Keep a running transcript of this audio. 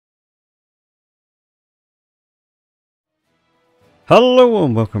Hello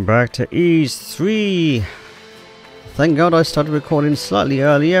and welcome back to Ease 3. Thank God I started recording slightly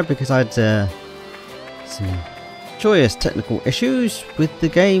earlier because I had some joyous technical issues with the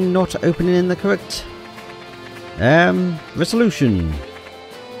game not opening in the correct resolution.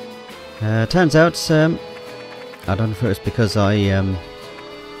 Turns out, I don't know if it was because I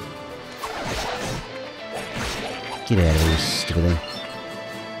get out of here, stupid thing.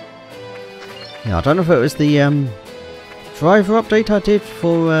 Yeah, I don't know if it was the driver update I did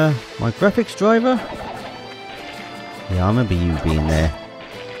for my graphics driver. Yeah, I remember you being there.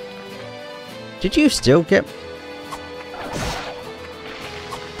 Did you still get...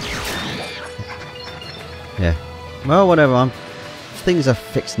 Yeah. Well, whatever. Things are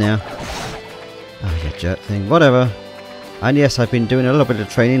fixed now. Oh, yeah, jerk thing. Whatever. And yes, I've been doing a little bit of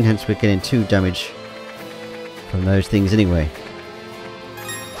training, hence we're getting 2 damage from those things anyway.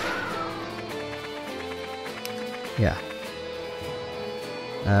 Yeah.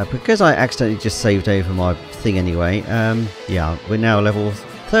 Because I accidentally just saved over my thing anyway, yeah, we're now level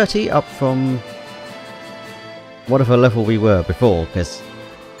 30 up from whatever level we were before, because,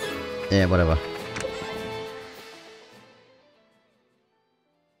 yeah, whatever.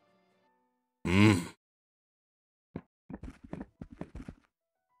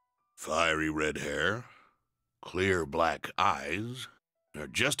 Fiery red hair, clear black eyes, are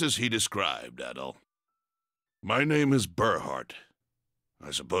just as he described, Adol. My name is Burhart. I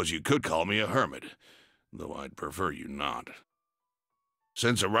suppose you could call me a hermit, though I'd prefer you not.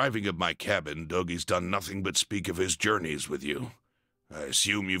 Since arriving at my cabin, Dogi's done nothing but speak of his journeys with you. I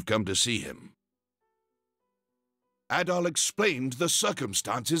assume you've come to see him. Adol explained the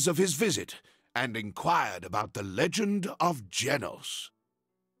circumstances of his visit, and inquired about the legend of Genos.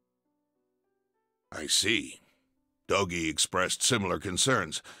 I see. Dogi expressed similar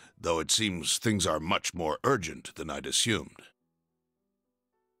concerns, though it seems things are much more urgent than I'd assumed.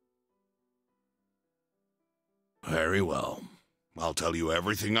 Very well. I'll tell you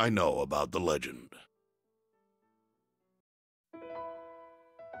everything I know about the legend.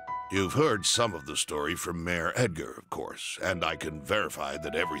 You've heard some of the story from Mayor Edgar, of course, and I can verify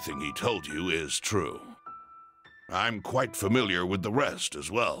that everything he told you is true. I'm quite familiar with the rest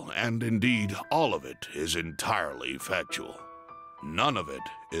as well, and indeed all of it is entirely factual. None of it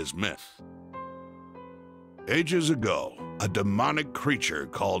is myth. Ages ago, a demonic creature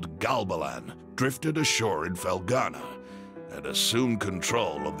called Galbalan drifted ashore in Felghana and assumed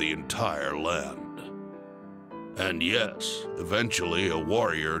control of the entire land. And yes, eventually a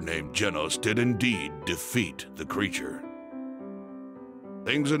warrior named Genos did indeed defeat the creature.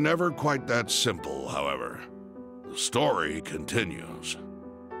 Things are never quite that simple, however. The story continues.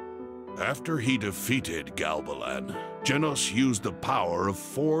 After he defeated Galbalan, Genos used the power of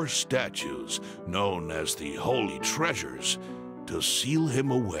 4 statues, known as the Holy Treasures, to seal him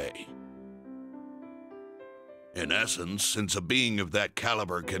away. In essence, since a being of that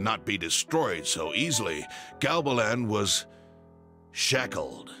caliber cannot be destroyed so easily, Galbalan was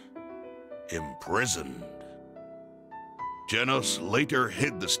shackled, imprisoned. Genos later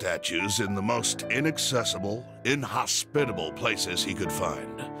hid the statues in the most inaccessible, inhospitable places he could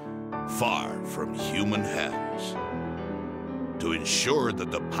find, far from human hands. To ensure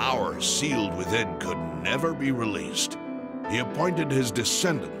that the power sealed within could never be released, he appointed his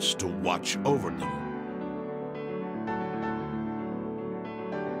descendants to watch over them.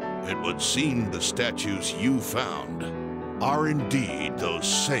 It would seem the statues you found are indeed those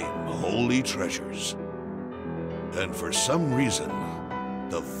same holy treasures. And for some reason,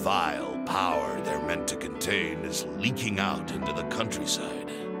 the vile power they're meant to contain is leaking out into the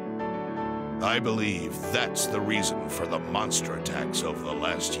countryside. I believe that's the reason for the monster attacks over the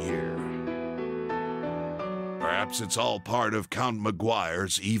last year. Perhaps it's all part of Count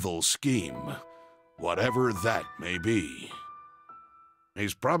Maguire's evil scheme, whatever that may be.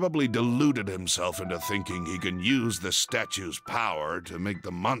 He's probably deluded himself into thinking he can use the statue's power to make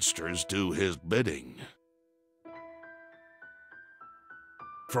the monsters do his bidding.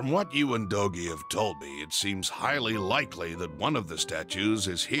 From what you and Dogi have told me, it seems highly likely that one of the statues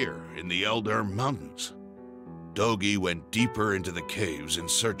is here in the Elderm Mountains. Dogi went deeper into the caves in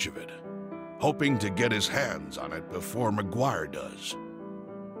search of it, hoping to get his hands on it before Maguire does.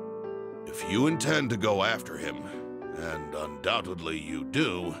 If you intend to go after him, and undoubtedly you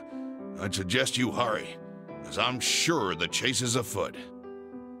do, I'd suggest you hurry, as I'm sure the chase is afoot.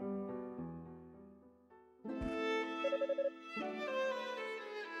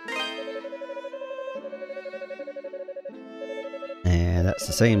 Yeah, that's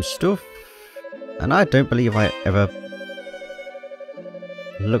the same stuff. And I don't believe I ever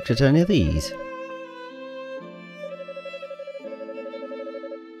looked at any of these.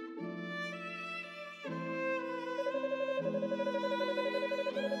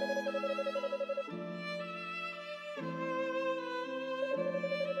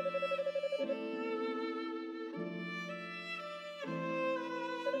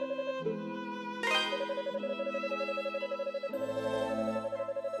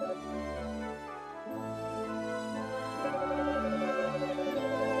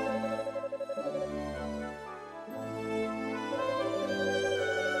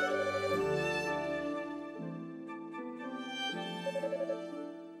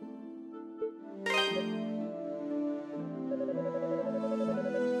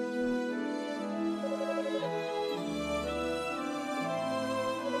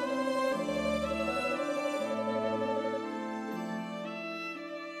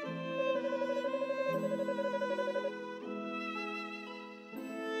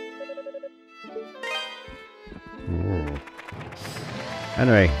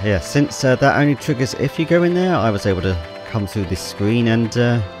 Anyway, yeah, since that only triggers if you go in there, I was able to come through this screen and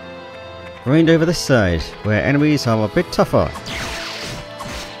grind over this side, where enemies are a bit tougher.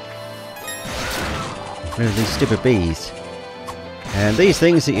 These stupid bees. And these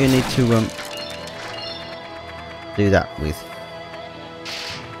things that you need to do that with.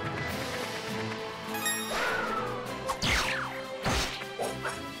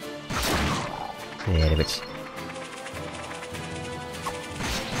 Yeah, bit.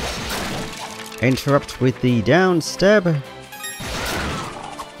 Interrupt with the down stab.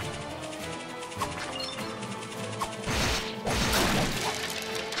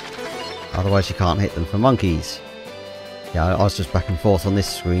 Otherwise you can't hit them for monkeys. Yeah, I was just back and forth on this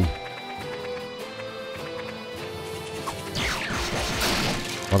screen.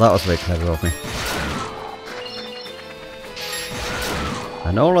 Well, that was very clever of me.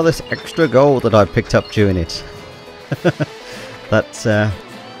 And all of this extra gold that I picked up during it. That's,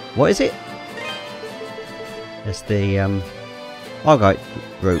 what is it? It's the, Argite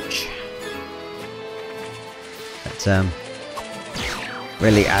Roach. That,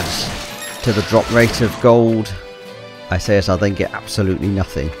 really adds to the drop rate of gold. I say as I then get absolutely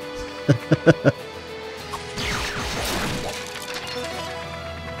nothing.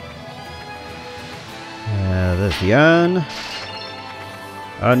 There's the urn.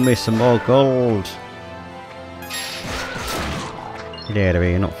 Earn me some more gold. There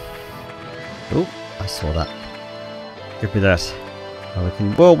we go. Oh, I saw that. Give me that. Oh, we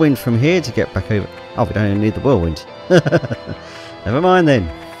can whirlwind from here to get back over. Oh, we don't even need the whirlwind. Never mind then.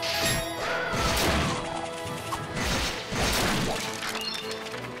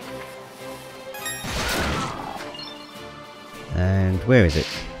 And where is it?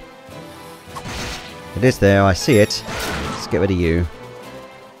 It is there, I see it. Let's get rid of you.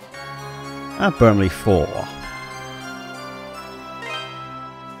 Ah, Burnley 4.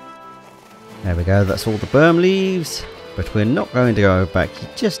 There we go, that's all the berm leaves. But we're not going to go back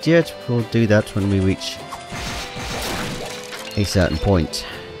just yet. We'll do that when we reach a certain point.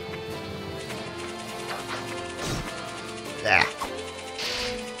 Ah.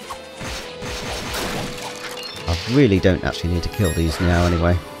 I really don't actually need to kill these now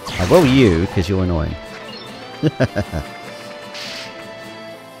anyway. I will you, because you're annoying.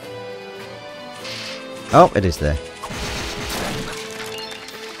 Oh, it is there.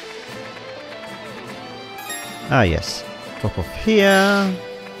 Ah, yes. Drop off here.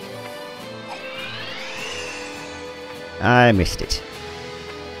 I missed it.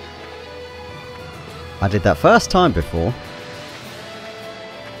 I did that first time before.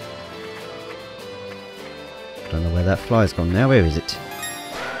 Don't know where that fly's gone now. Where is it?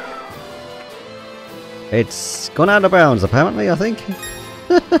 It's gone out of bounds, apparently, I think.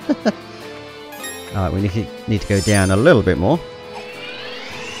 Alright, we need to go down a little bit more.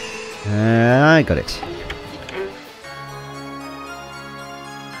 I got it.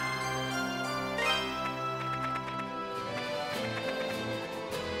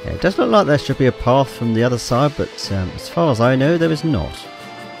 Yeah, it does look like there should be a path from the other side, but as far as I know, there is not.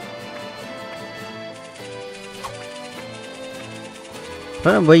 I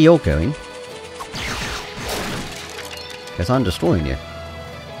don't know where you're going. Because I'm destroying you.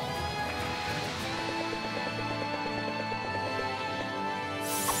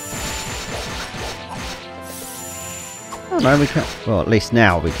 Oh no, we can't. Well, at least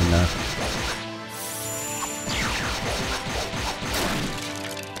now we can.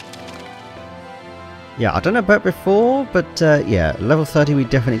 Yeah, I don't know about before, but yeah, level 30 we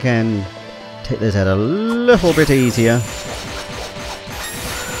definitely can take this out a little bit easier.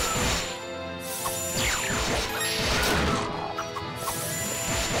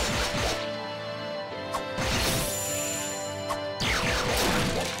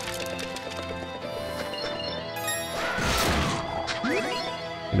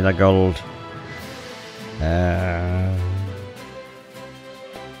 Give me that gold.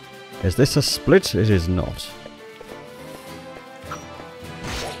 Is this a split? It is not.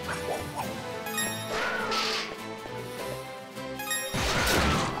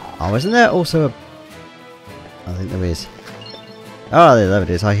 Oh, isn't there also a... I think there is. Ah, there it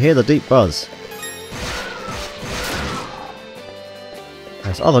is. I hear the deep buzz.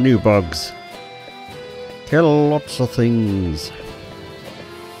 There's other new bugs. Kill lots of things.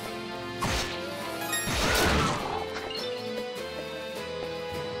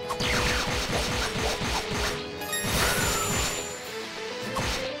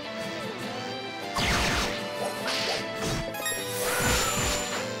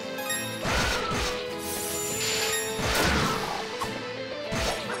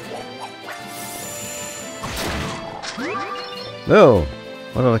 Oh,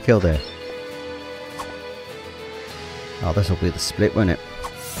 What did I kill there? Oh, this will be the split, won't it?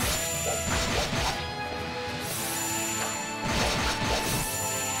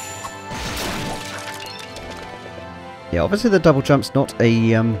 Yeah, obviously the double jump's not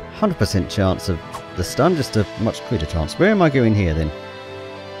a 100% chance of the stun, just a much greater chance. Where am I going here then?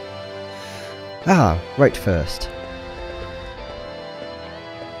 Ah, right first.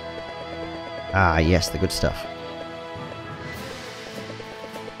 Ah, yes, the good stuff.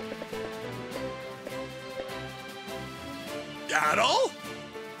 At all?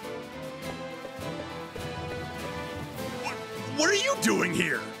 What are you doing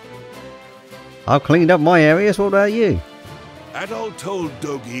here? I've cleaned up my areas, what about you? Adol told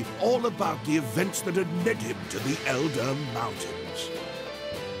Dogi all about the events that had led him to the Elderm Mountains.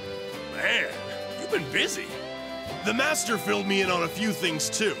 Man, you've been busy. The Master filled me in on a few things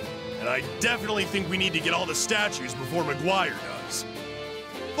too, and I definitely think we need to get all the statues before McGuire does.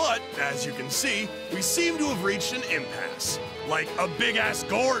 But, as you can see, we seem to have reached an impasse. Like a big-ass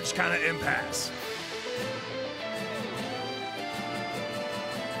gorge kind of impasse.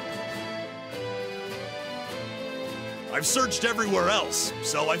 I've searched everywhere else,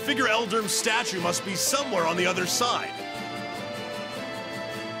 so I figure Elderm's statue must be somewhere on the other side.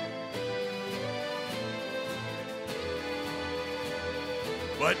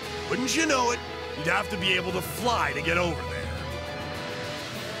 But, wouldn't you know it, you'd have to be able to fly to get over there.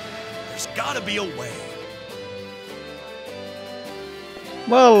 There's gotta be a way.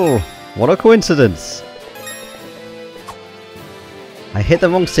 Well, what a coincidence. I hit the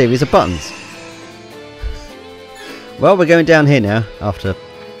wrong series of buttons. Well, we're going down here now, after...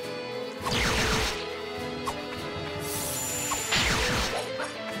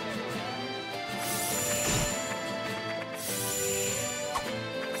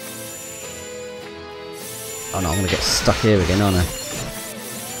 Oh no, I'm going to get stuck here again, aren't I?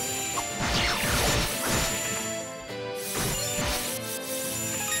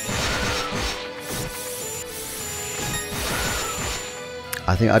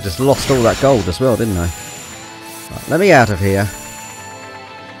 I think I just lost all that gold as well, didn't I? Right, let me out of here.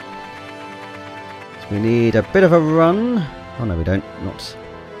 So we need a bit of a run. Oh no, we don't. Not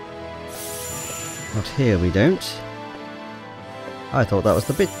here, we don't. I thought that was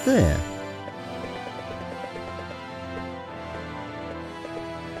the bit there.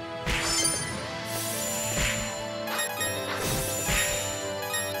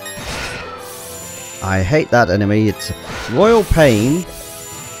 I hate that enemy. It's a royal pain.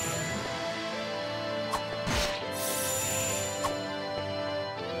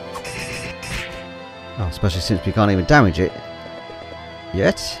 Oh, especially since we can't even damage it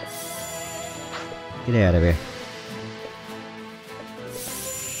yet. Get out of here.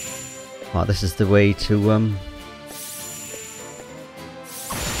 Right, this is the way to let's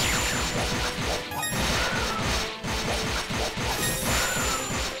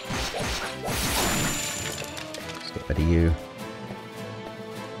get rid of you.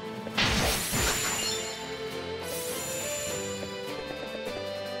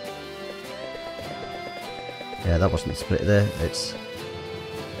 Yeah, that wasn't the split there. It's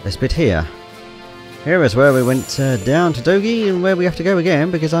this bit here. Here is where we went down to Dogi and where we have to go again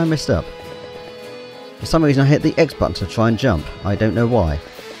because I messed up. For some reason I hit the X button to try and jump. I don't know why.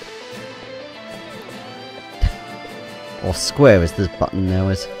 Or square is the button now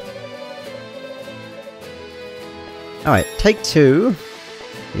is. Alright, take two.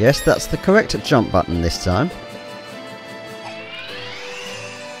 Yes, that's the correct jump button this time.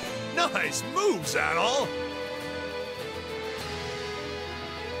 Nice moves, Adol!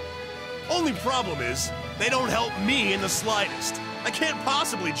 Only problem is, they don't help me in the slightest. I can't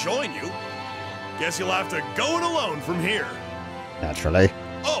possibly join you. Guess you'll have to go it alone from here. Naturally.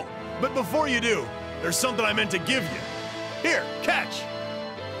 Oh, but before you do, there's something I meant to give you. Here, catch!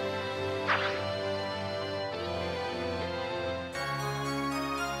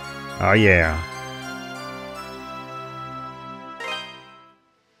 Oh yeah.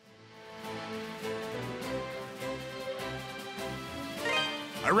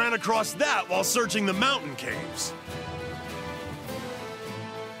 I ran across that while searching the mountain caves.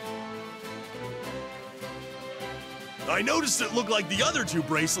 I noticed it looked like the other two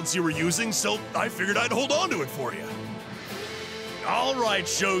bracelets you were using, so I figured I'd hold on to it for you. All right,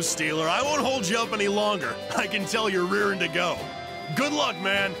 show stealer, I won't hold you up any longer. I can tell you're rearing to go. Good luck,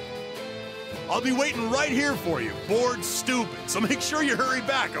 man. I'll be waiting right here for you, bored stupid, so make sure you hurry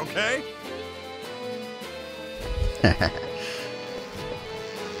back, okay?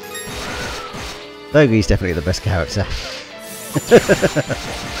 Dogi's definitely the best character.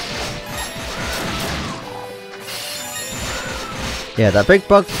 Yeah, that big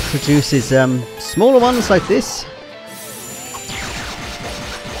bug produces smaller ones like this.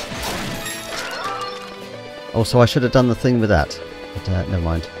 Also, I should have done the thing with that, but never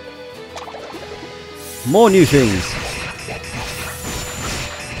mind. More new things.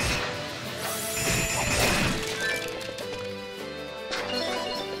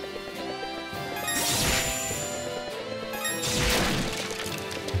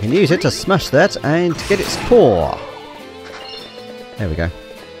 You can use it to smash that and get its core. There we go.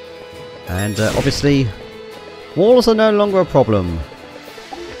 And obviously, walls are no longer a problem.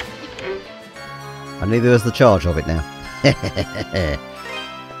 And neither is the charge of it now.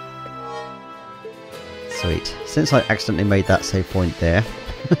 Sweet. Since I accidentally made that save point there.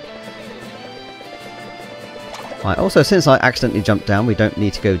 Right, also since I accidentally jumped down, we don't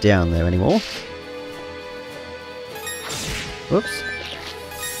need to go down there anymore. Whoops.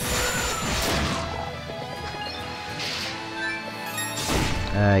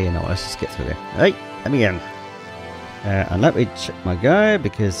 You know what, let's just get through here. Hey, let me in. And let me check my guy,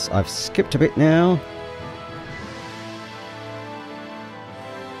 because I've skipped a bit now.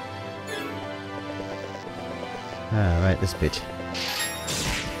 Right, this bit.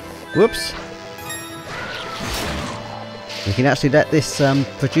 Whoops. We can actually let this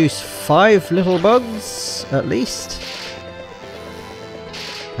produce 5 little bugs, at least.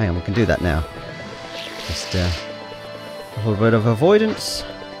 Hang on, we can do that now. Just a little bit of avoidance.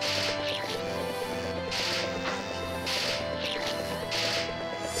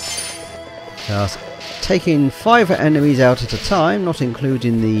 Just taking 5 enemies out at a time, not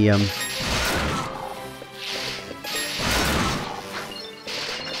including the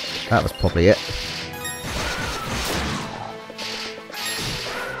that was probably it.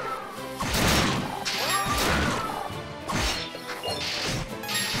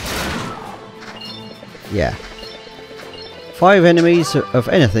 Yeah. 5 enemies of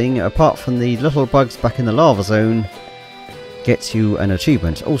anything apart from the little bugs back in the lava zone gets you an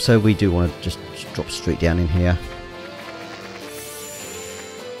achievement. Also, we do want to just drop straight down in here.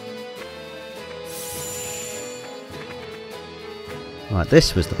 Right,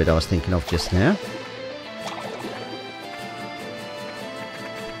 this was the bit I was thinking of just now.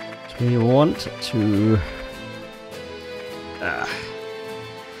 So we want to...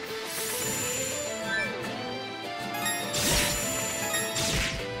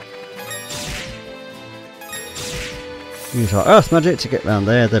 use our earth magic to get round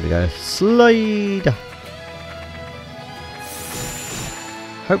there. There we go. Slide!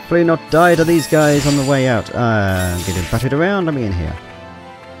 Hopefully not die to these guys on the way out. I'm getting battered around. Let me in here.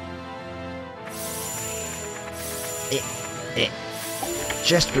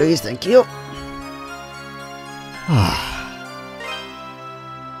 Chest, please. Thank you.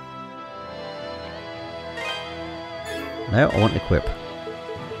 No, I want equip.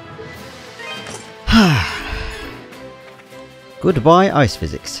 Goodbye, ice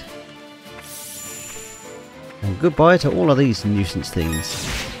physics. And goodbye to all of these nuisance things.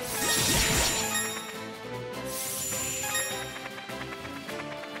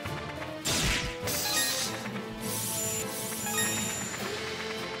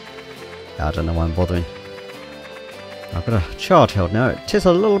 I don't know why I'm bothering. I've got a charge held now. It is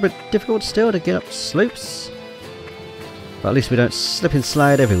a little bit difficult still to get up slopes. But at least we don't slip and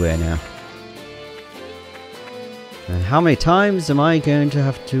slide everywhere now. And how many times am I going to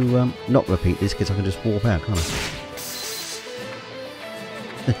have to not repeat this, because I can just warp out, can't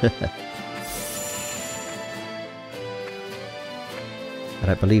I? I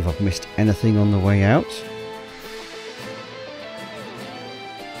don't believe I've missed anything on the way out.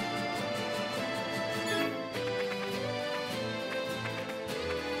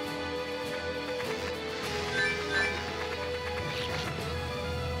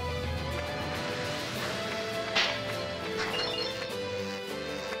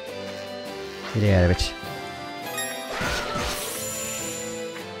 Get out of it.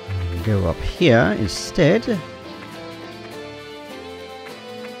 And go up here instead.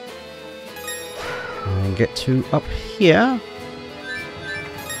 And get to up here.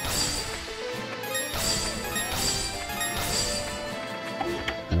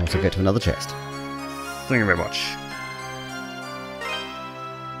 And also get to another chest. Thank you very much.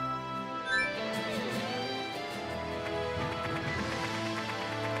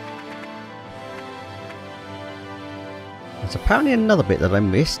 There's apparently another bit that I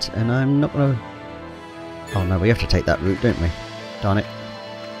missed, and I'm not gonna... Oh no, we have to take that route, don't we? Darn it.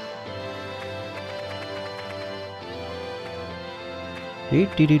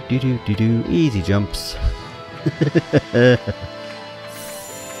 Easy jumps. There's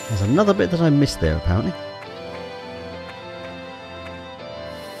another bit that I missed there, apparently.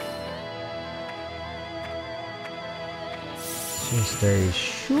 Just a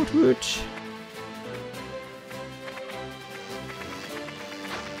short route.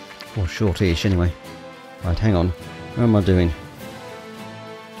 Or shortish anyway. Right, hang on. What am I doing?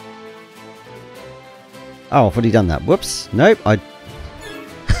 Oh, I've already done that. Whoops. Nope,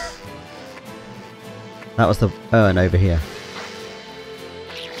 That was the urn over here.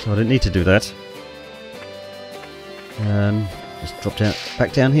 So I didn't need to do that. Just drop down,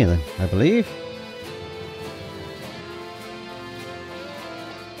 back down here then, I believe.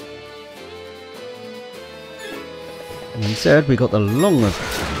 And instead we got the longer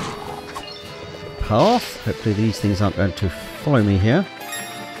path. Hopefully these things aren't going to follow me here.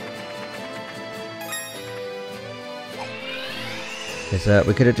 Because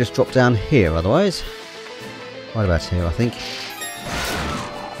we could have just dropped down here otherwise. Right about here, I think.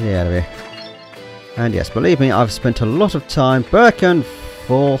 Yeah, there we go. And yes, believe me, I've spent a lot of time back and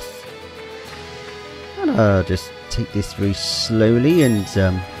forth. And just take this very slowly and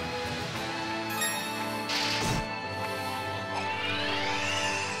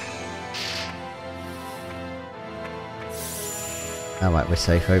alright, we're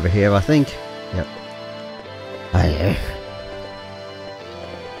safe over here, I think. Yep.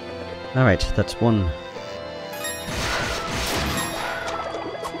 Alright, that's one.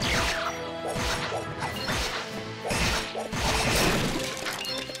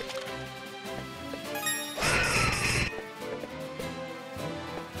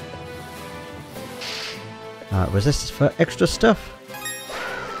 Resistance for extra stuff.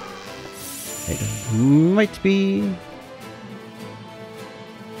 It might be.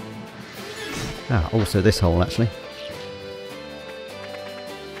 Also this hole actually.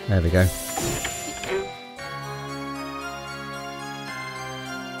 There we go.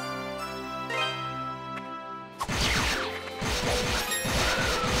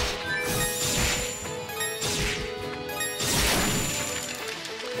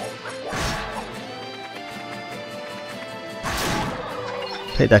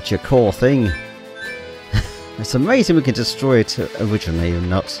 Take that, your core thing. It's amazing we can destroy it originally and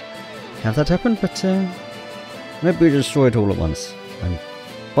not have that happen, but maybe we destroy it all at once. I'm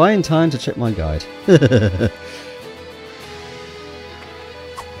buying time to check my guide.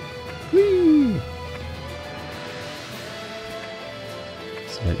 Whee!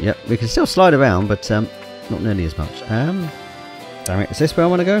 So, yep, we can still slide around, but not nearly as much. Damn it, is this where I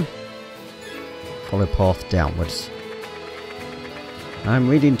want to go? Follow path downwards. I'm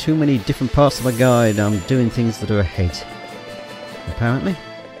reading too many different parts of the guide. I'm doing things that are ahead. Apparently.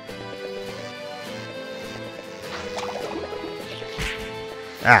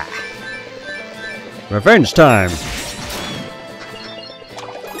 Revenge time!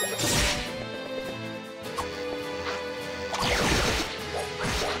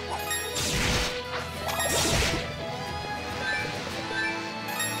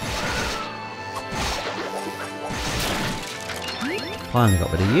 Finally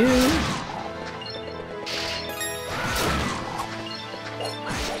got rid of you.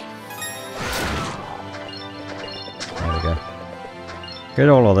 There we go. Get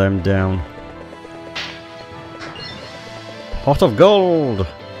all of them down. Pot of gold!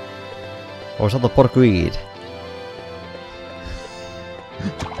 Or is that the pot of greed?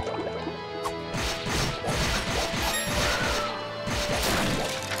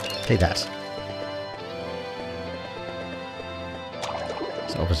 Take that.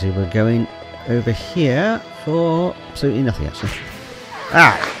 Obviously we're going over here for absolutely nothing actually.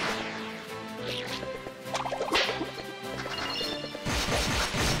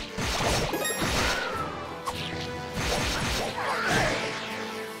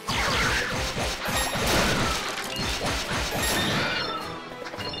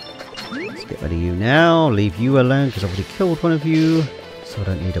 Let's get rid of you now, leave you alone because I've already killed one of you, so I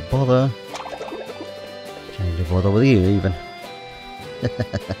don't need to bother. Don't need to bother with you even.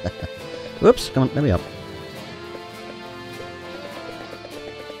 Whoops, come on, let me up.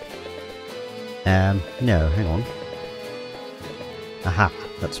 No, hang on. Aha,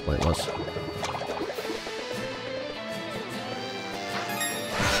 that's what it was.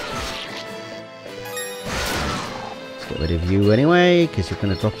 Let's get rid of you anyway, because you're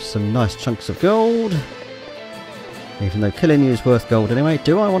going to drop some nice chunks of gold. Even though killing you is worth gold anyway.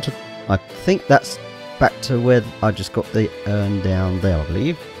 Do I want to... I think that's back to where I just got the urn down there, I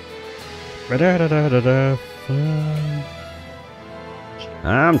believe.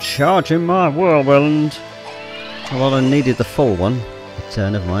 I'm charging my whirlwind. Well, I needed the full one, but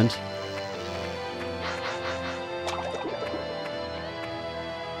never mind.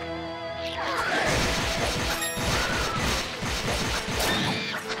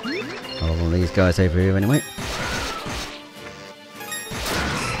 I'll have one of these guys over here anyway.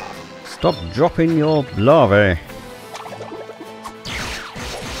 Stop dropping your larvae.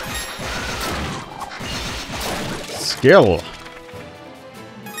 Skill.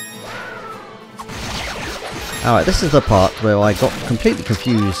 Alright, this is the part where I got completely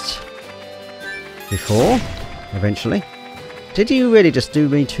confused before, eventually. Did you really just do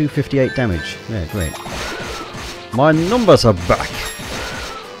me 258 damage? Yeah, great. My numbers are back!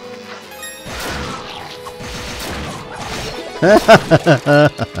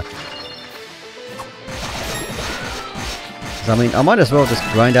 I mean, I might as well just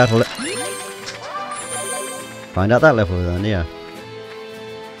grind out that level then, yeah.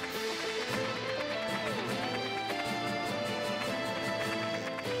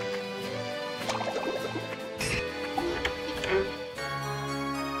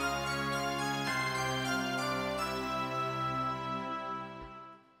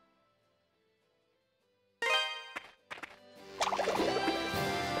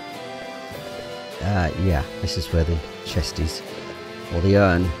 Yeah, this is where the chest is, or the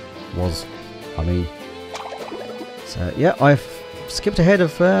urn was, I mean. So, yeah, I've skipped ahead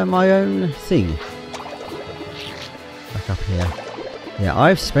of my own thing. Back up here. Yeah,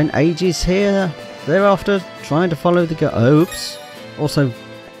 I've spent ages here, thereafter, trying to follow the oops. Also,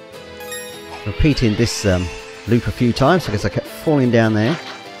 repeating this loop a few times because I kept falling down there.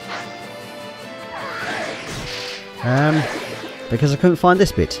 Because I couldn't find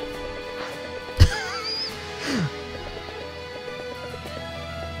this bit.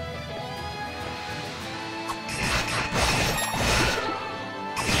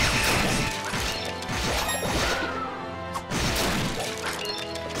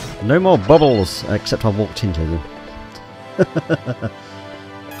 No more bubbles, except I walked into them.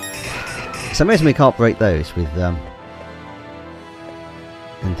 It's amazing we can't break those with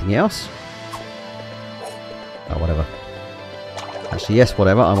anything else. Oh, whatever. Actually, yes,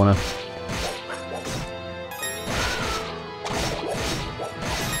 whatever. I want to.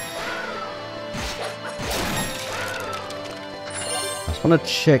 I just want to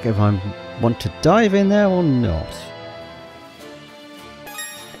check if I want to dive in there or not.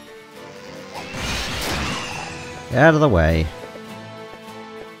 Get out of the way.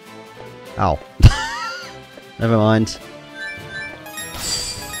 Ow. Never mind. I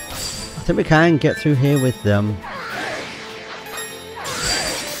think we can get through here with them.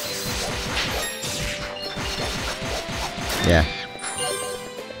 Yeah.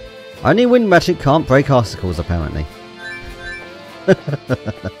 Only wind magic can't break icicles, apparently.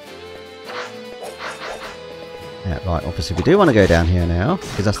 Yeah, right, obviously we do want to go down here now,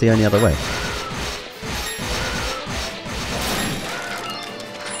 because that's the only other way.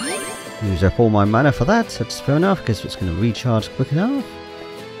 Use up all my mana for that, that's fair enough, because it's going to recharge quick enough.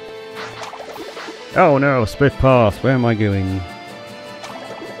 Oh no, split path, where am I going?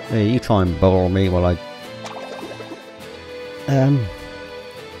 Hey, you try and bubble me while I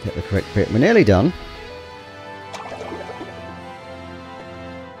get the correct bit. We're nearly done.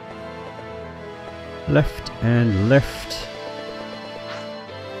 Left and left.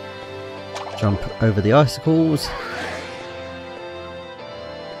 Jump over the icicles.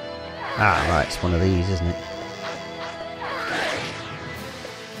 Ah, right, it's one of these, isn't it?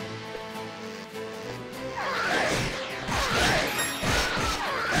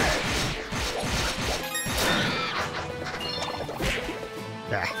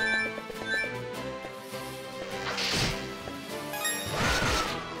 Ah.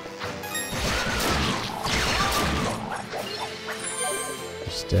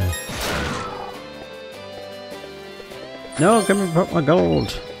 Just, no, give me back my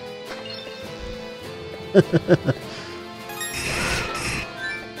gold. Oh,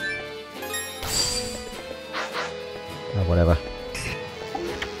 whatever.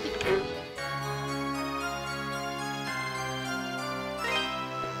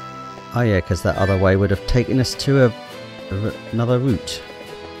 Oh yeah, because that other way would have taken us to another route,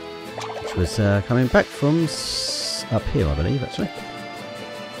 which was coming back from up here, I believe, actually.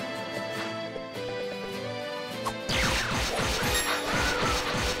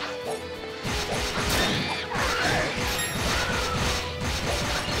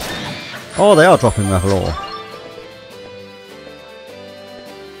 Oh, they are dropping the floor.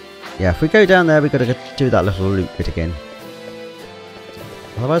 Yeah, if we go down there, we've got to do that little loop bit again.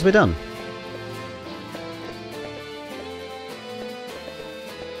 Otherwise, we're done.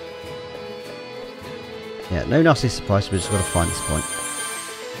 Yeah, no nasty surprise, we just got to find this point.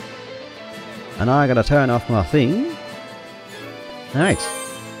 And I'm going to turn off my thing. Alright.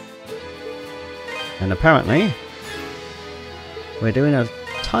 And apparently, we're doing a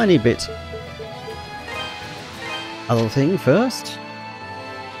tiny bit other thing first.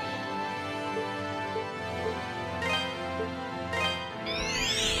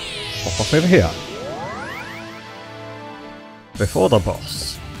 Pop off over here. Before the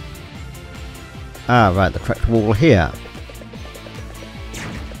boss. Ah, right, the cracked wall here.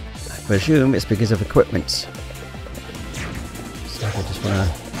 I presume it's because of equipment. So I just wanna...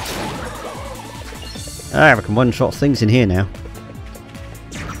 Ah, we can one-shot things in here now.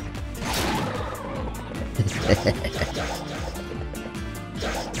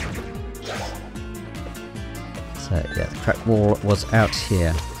 So, yeah, the cracked wall was out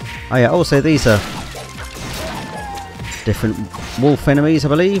here. Oh yeah, also these are different wolf enemies, I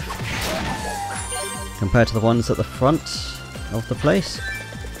believe, compared to the ones at the front of the place.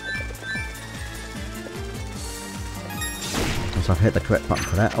 So I've hit the correct button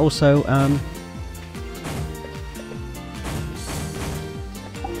for that. Also,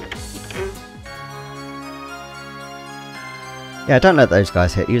 yeah, don't let those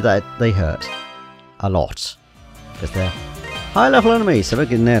guys hit you. They hurt a lot because they're high level enemies, so they're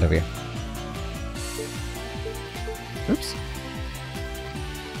getting out of you. Oops.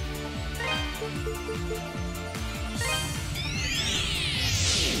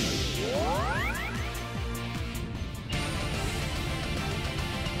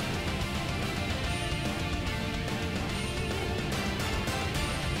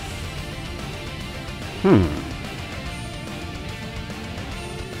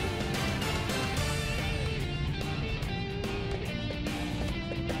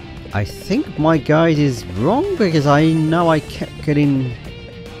 I think my guide is wrong because I know I kept getting...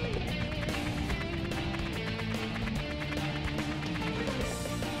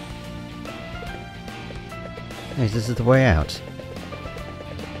 Hey, this is the way out.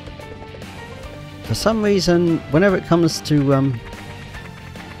 For some reason, whenever it comes to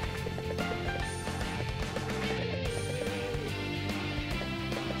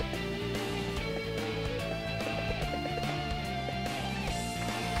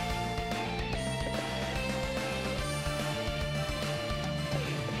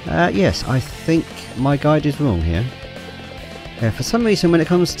yes, I think my guide is wrong here. For some reason, when it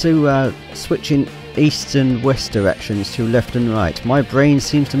comes to switching east and west directions to left and right, my brain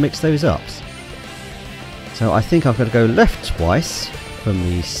seems to mix those up. So I think I've got to go left twice from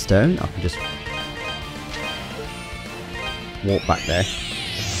the stone. I can just walk back there.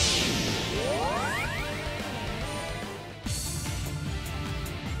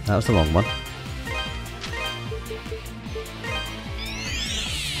 That was the wrong one.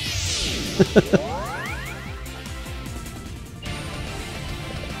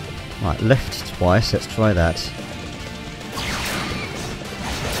 Right, left twice, let's try that.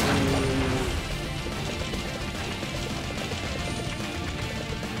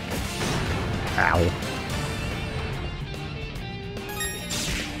 Ow.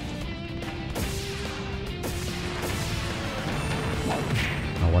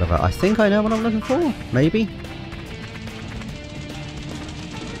 Oh, whatever. I think I know what I'm looking for. Maybe.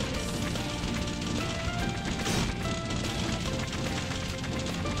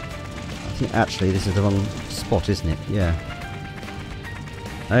 Actually, this is the wrong spot, isn't it? Yeah.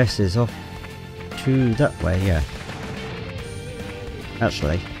 This is off to that way, yeah.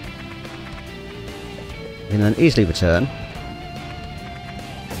 Actually, we can then easily return.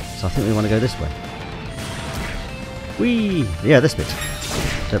 So I think we want to go this way. Whee! Yeah, this bit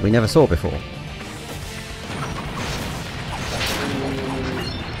that we never saw before.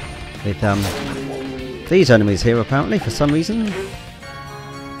 With these enemies here, apparently, for some reason.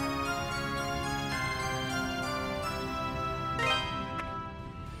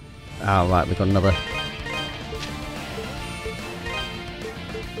 Oh, right, we've got another.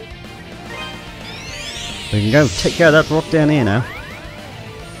 We can go take care of that rock down here now.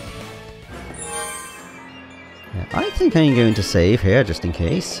 Yeah, I think I'm going to save here, just in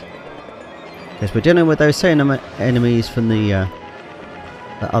case. Because we're dealing with those same enemies from the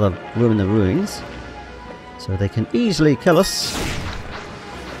other room in the ruins. So they can easily kill us.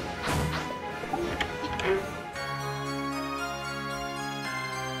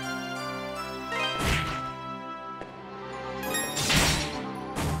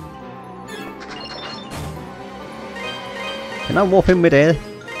 Can I warp in midair?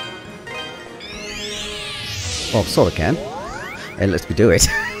 Well, sort of can. Hey, let's me do it.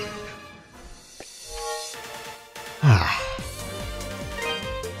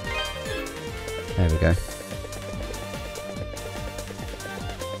 There we go.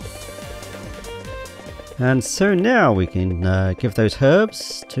 And so now we can give those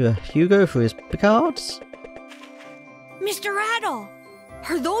herbs to Hugo for his picards. Mr. Rattle,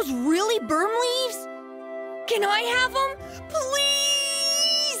 are those really berm leaves? Can I have them?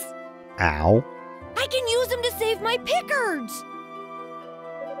 Please! Ow. I can use them to save my picards!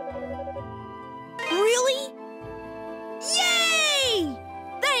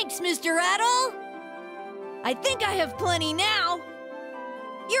 Thanks, Mr. Rattle! I think I have plenty now.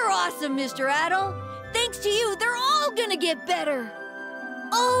 You're awesome, Mr. Rattle. Thanks to you, they're all gonna get better.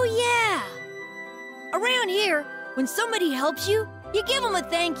 Oh, yeah. Around here, when somebody helps you, you give them a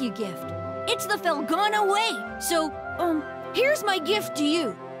thank you gift. It's the Felghana way. So, here's my gift to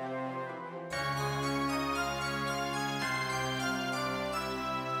you.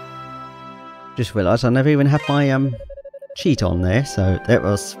 Just realised I never even had my cheat on there, so it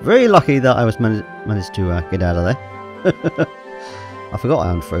was very lucky that I was managed to get out of there. I forgot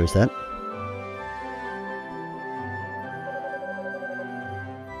I unfroze that.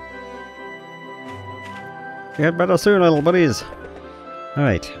 Get better soon, little buddies.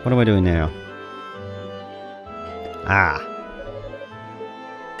 Alright, what am I doing now? Ah!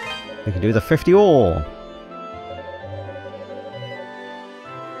 We can do the 50 ore!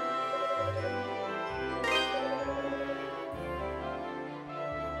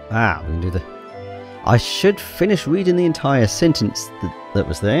 Ah, we can do the... I should finish reading the entire sentence that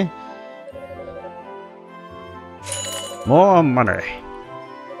was there. More money!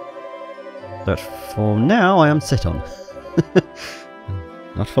 But for now, I am set on.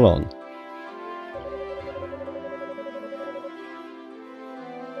 Not for long.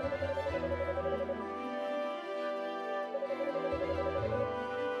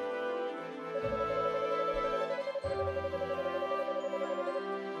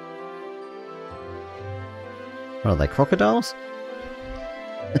 What are they, crocodiles?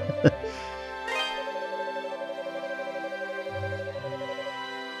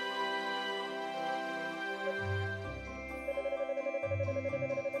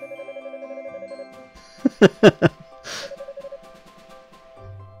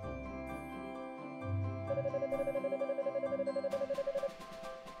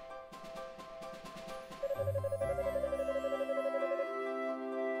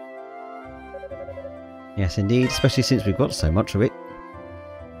 Yes, indeed, especially since we've got so much of it.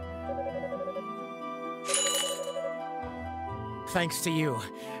 Thanks to you,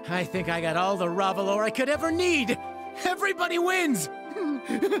 I think I got all the Ravalor I could ever need. Everybody wins!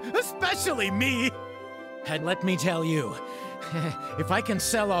 Especially me! And let me tell you, if I can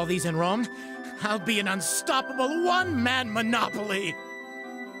sell all these in Rome, I'll be an unstoppable one-man monopoly!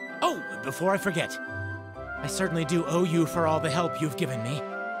 Oh, before I forget, I certainly do owe you for all the help you've given me.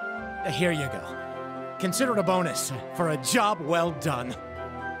 Here you go. Consider it a bonus for a job well done.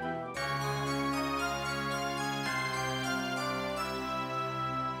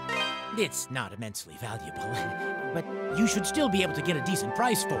 It's not immensely valuable, but you should still be able to get a decent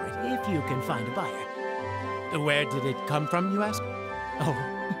price for it if you can find a buyer. Where did it come from, you ask? Oh,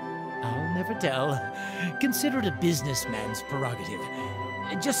 I'll never tell. Consider it a businessman's prerogative.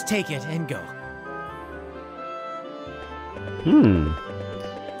 Just take it and go.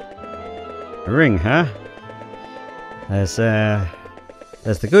 A ring, huh? There's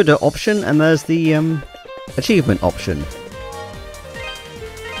the good option and there's the achievement option.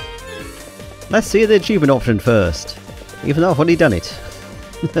 Let's see the achievement option first, even though I've already done it.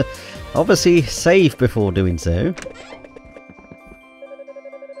 Obviously save before doing so.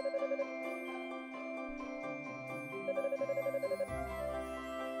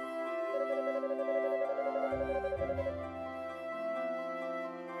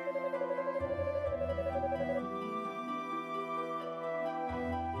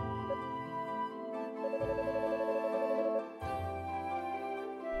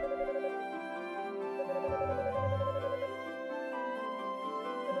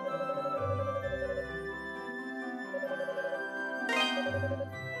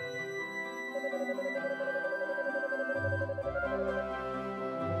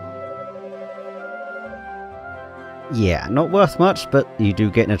 Yeah, not worth much, but you do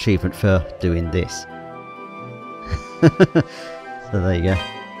get an achievement for doing this. So there you go.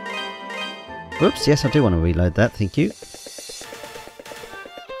 Whoops, yes, I do want to reload that, thank you.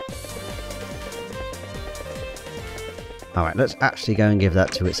 Alright, let's actually go and give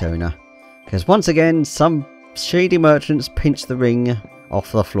that to its owner. Because once again, some shady merchants pinched the ring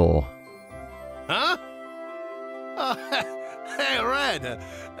off the floor. Huh? Oh, hey, Red!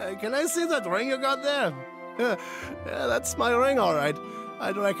 Can I see that ring you got there? Yeah, that's my ring, all right.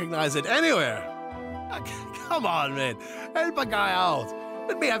 I'd recognize it anywhere. Come on, man. Help a guy out.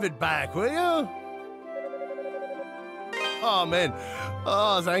 Let me have it back, will you? Oh, man.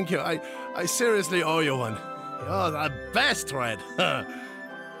 Oh, thank you. I seriously owe you one. You're the best, Red.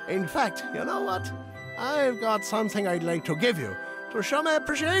 In fact, you know what? I've got something I'd like to give you to show my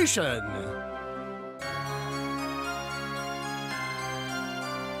appreciation.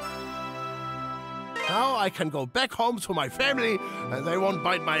 Now I can go back home to my family and they won't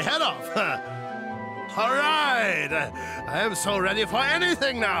bite my head off. All right! I am so ready for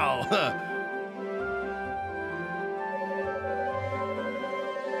anything now!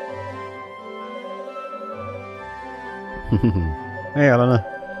 Hey, Alana.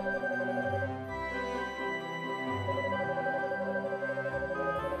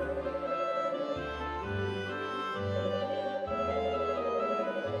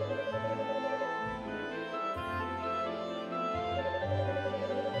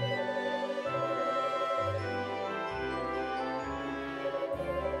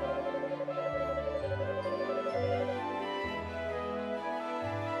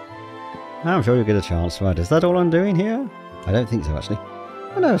 I'm sure you'll get a chance. Right, is that all I'm doing here? I don't think so, actually.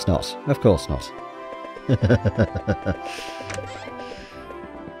 Oh, no, it's not. Of course not.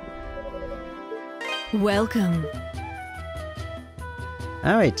 Welcome.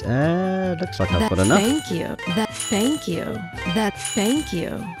 Alright, looks like I've got enough. Thank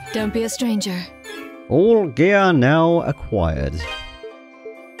you. Don't be a stranger. All gear now acquired.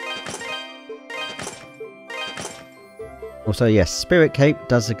 Also, yes, Spirit Cape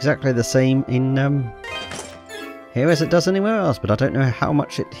does exactly the same in here as it does anywhere else, but I don't know how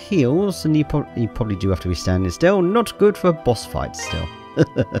much it heals, and you probably do have to be standing still. Not good for boss fights still.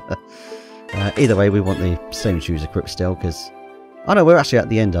 Either way, we want the same shoes equipped still, because... Oh no, we're actually at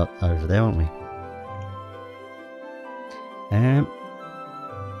the end over there, aren't we? I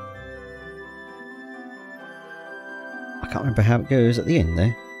can't remember how it goes at the end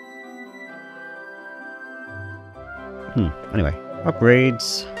there. Anyway,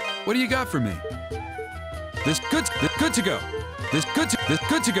 upgrades. What do you got for me? This good to go. This good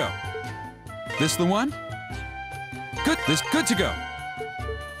to go. This the one? This good to go.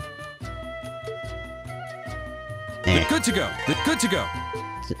 Good to go. Good to go.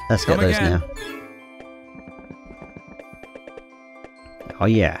 Let's get those now. Oh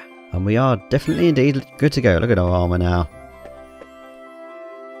yeah, and we are definitely indeed good to go. Look at our armor now.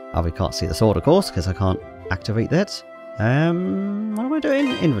 Oh, we can't see the sword, of course, because I can't activate that. What am I doing?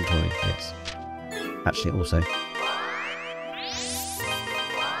 Inventory, yes. Actually, also.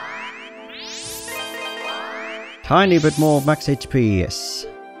 Tiny bit more max HP, yes.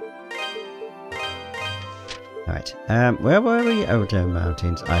 Alright, where were we? Elderm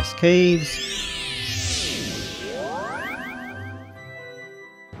Mountains, Ice Caves.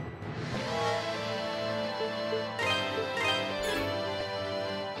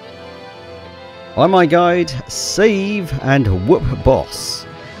 On my guide, save and whoop boss.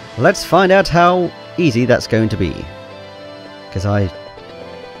 Let's find out how easy that's going to be. Because I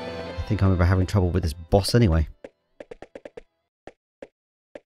think I remember having trouble with this boss anyway.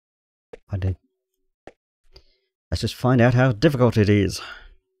 I did. Let's just find out how difficult it is.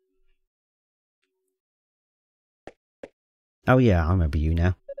 Oh yeah, I remember you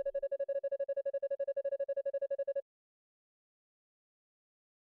now.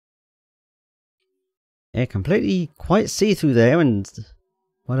 Yeah, completely quite see-through there, and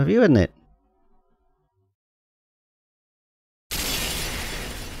what have you, isn't it?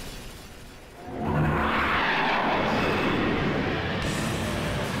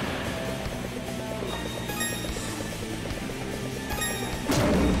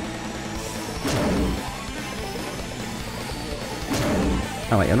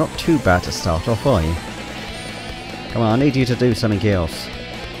 Oh wait, you're not too bad to start off, are you? Come on, I need you to do something else.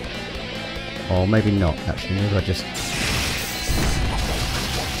 Or maybe not, actually. Maybe I just...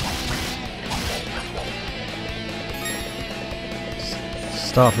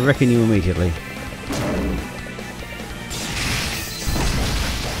 start wrecking you immediately.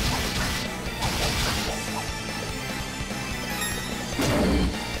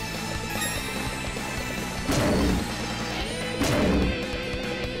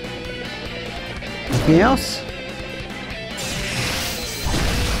 Anything else?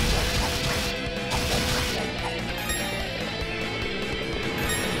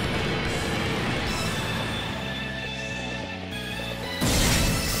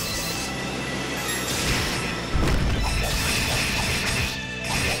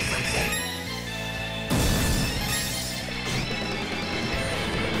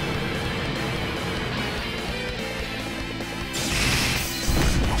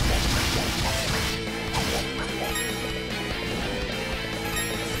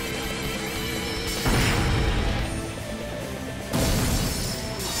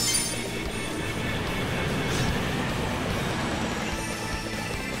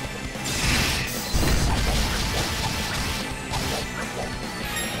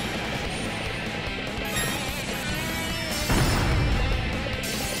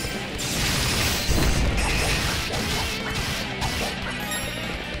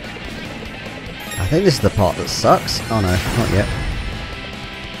 think this is the part that sucks. Oh no, not yet.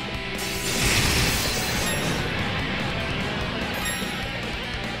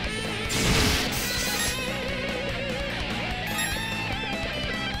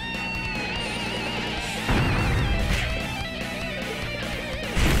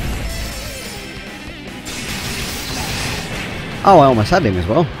 Oh, I almost had him as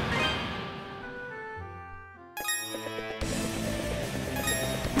well.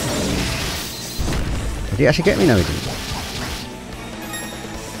 Did he actually get me? No, he didn't.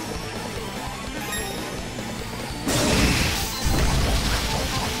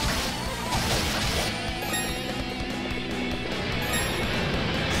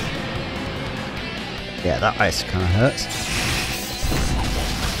 Yeah, that ice kind of hurts.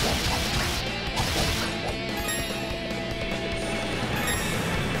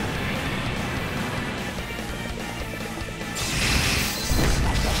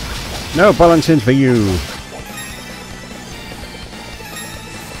 No balancing for you.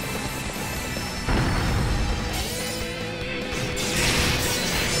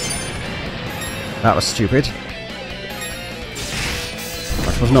 That was stupid.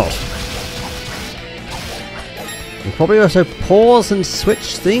 That was not. You probably also pause and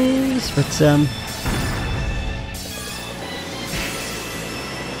switch things, but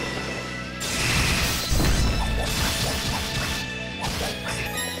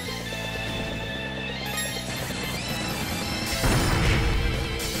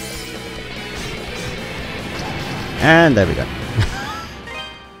and there we go.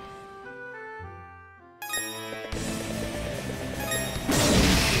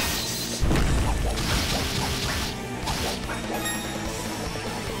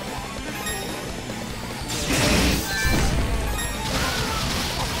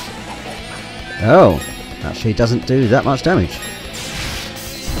 Oh, actually doesn't do that much damage.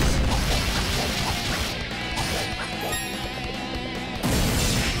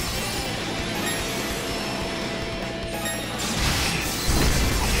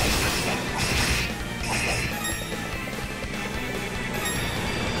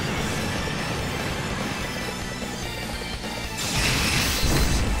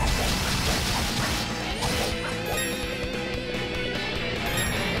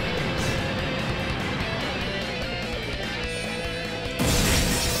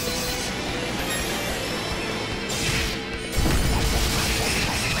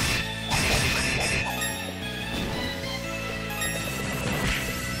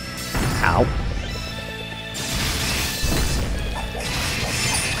 Ow.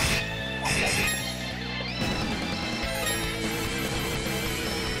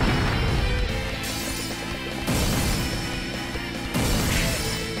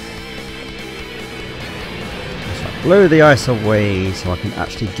 So blow the ice away so I can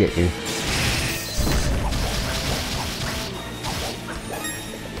actually get you.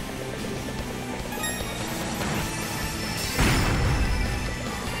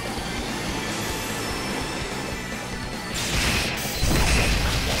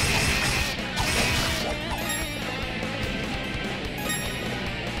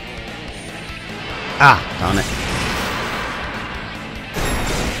 Ah, darn it.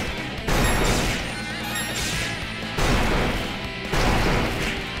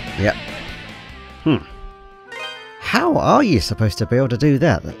 Yep. How are you supposed to be able to do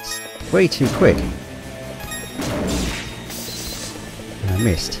that? That's way too quick. I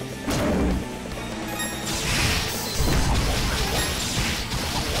missed.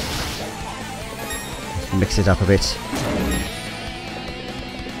 Let's mix it up a bit.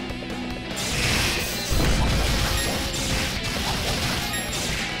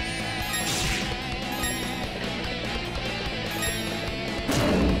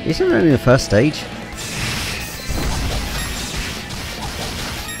 Isn't it only the first stage?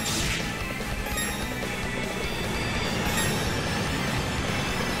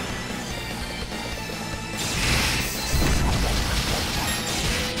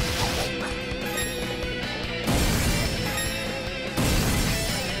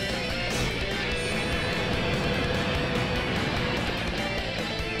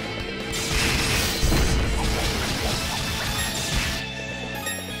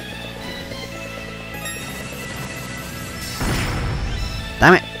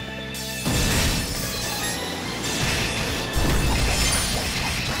 Damn it!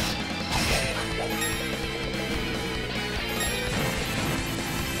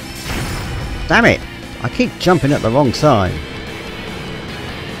 Damn it! I keep jumping at the wrong side.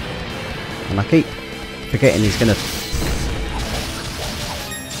 And I keep forgetting he's gonna...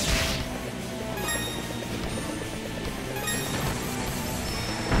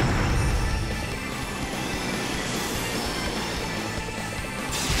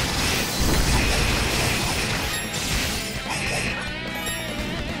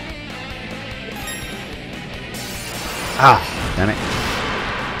 Ah, damn it.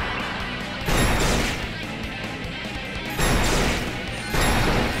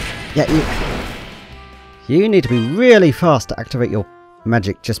 Yeah, you need to be really fast to activate your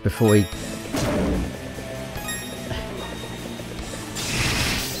magic just before he...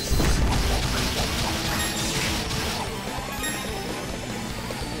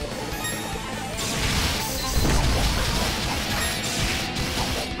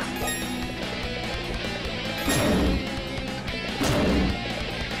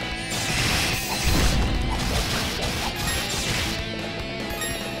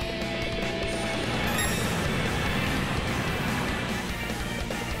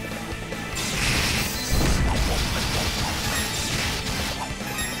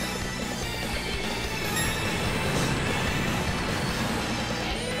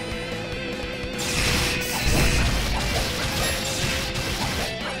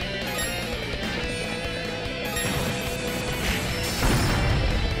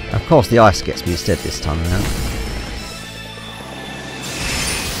 Of course the ice gets me instead this time around.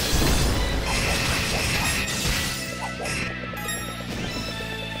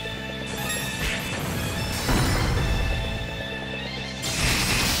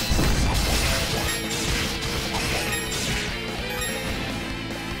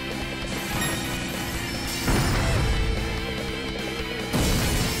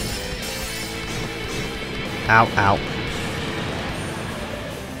 Ow, ow.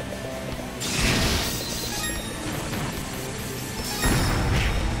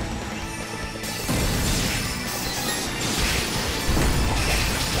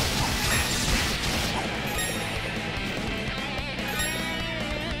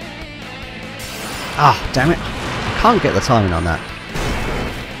 Ah, damn it. I can't get the timing on that.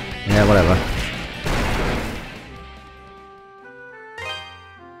 Yeah, whatever.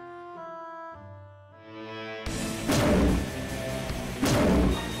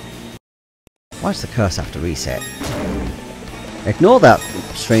 Why does the curse have to reset? Ignore that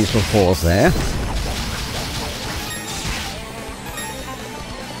strange little pause there.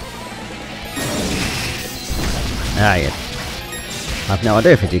 Ah, yeah. I've no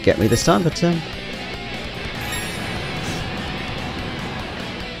idea if it did get me this time, but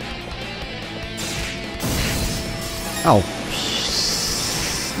oh.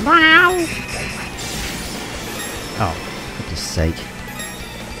 Oh, for goodness sake.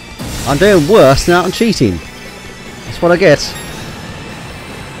 I'm doing worse now I'm cheating. That's what I get.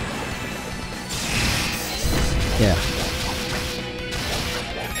 Yeah.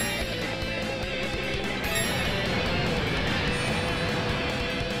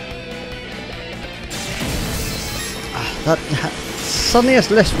 That suddenly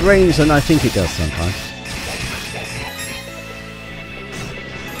has less range than I think it does sometimes.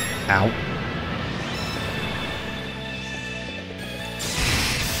 Ow.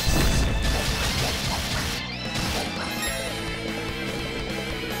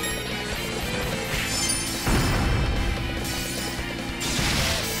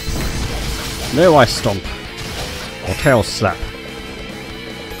 No ice stomp. Or tail slap.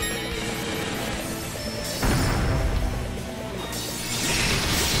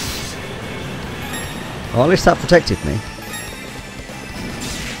 Well, at least that protected me.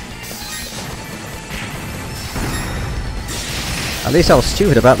 At least I was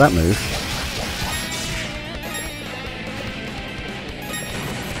stupid about that move.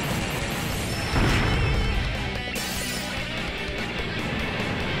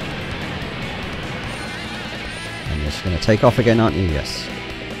 And you're just going to take off again, aren't you? Yes.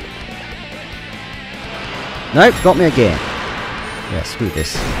 Nope, got me again. Yeah, screw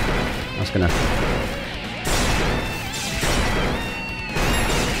this. I was going to...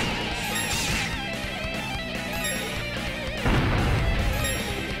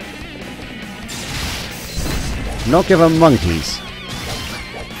 Not give them monkeys.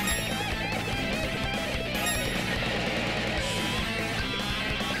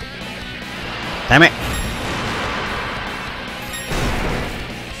 Damn it.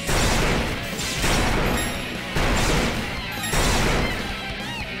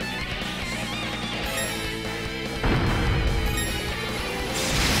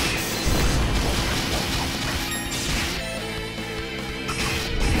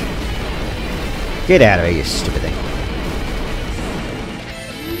 Get out of here, you stupid thing.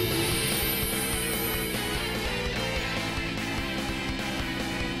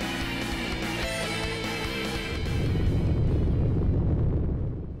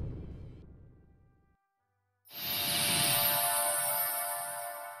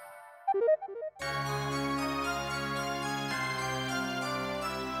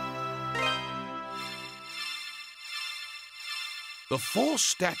 the four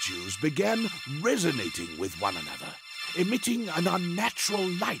statues began resonating with one another, emitting an unnatural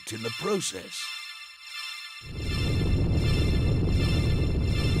light in the process.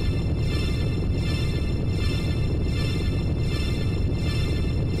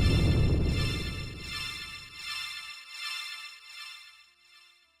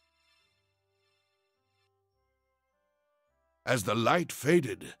 As the light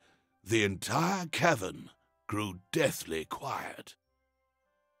faded, the entire cavern grew deathly quiet.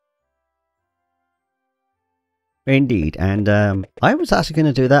 Indeed, and I was actually going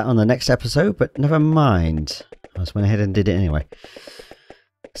to do that on the next episode, but never mind. I just went ahead and did it anyway.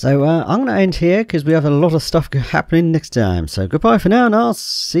 So I'm going to end here because we have a lot of stuff happening next time. So goodbye for now, and I'll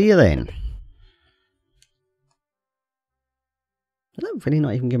see you then. Did that really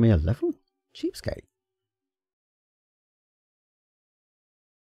not even give me a level? Cheapskate.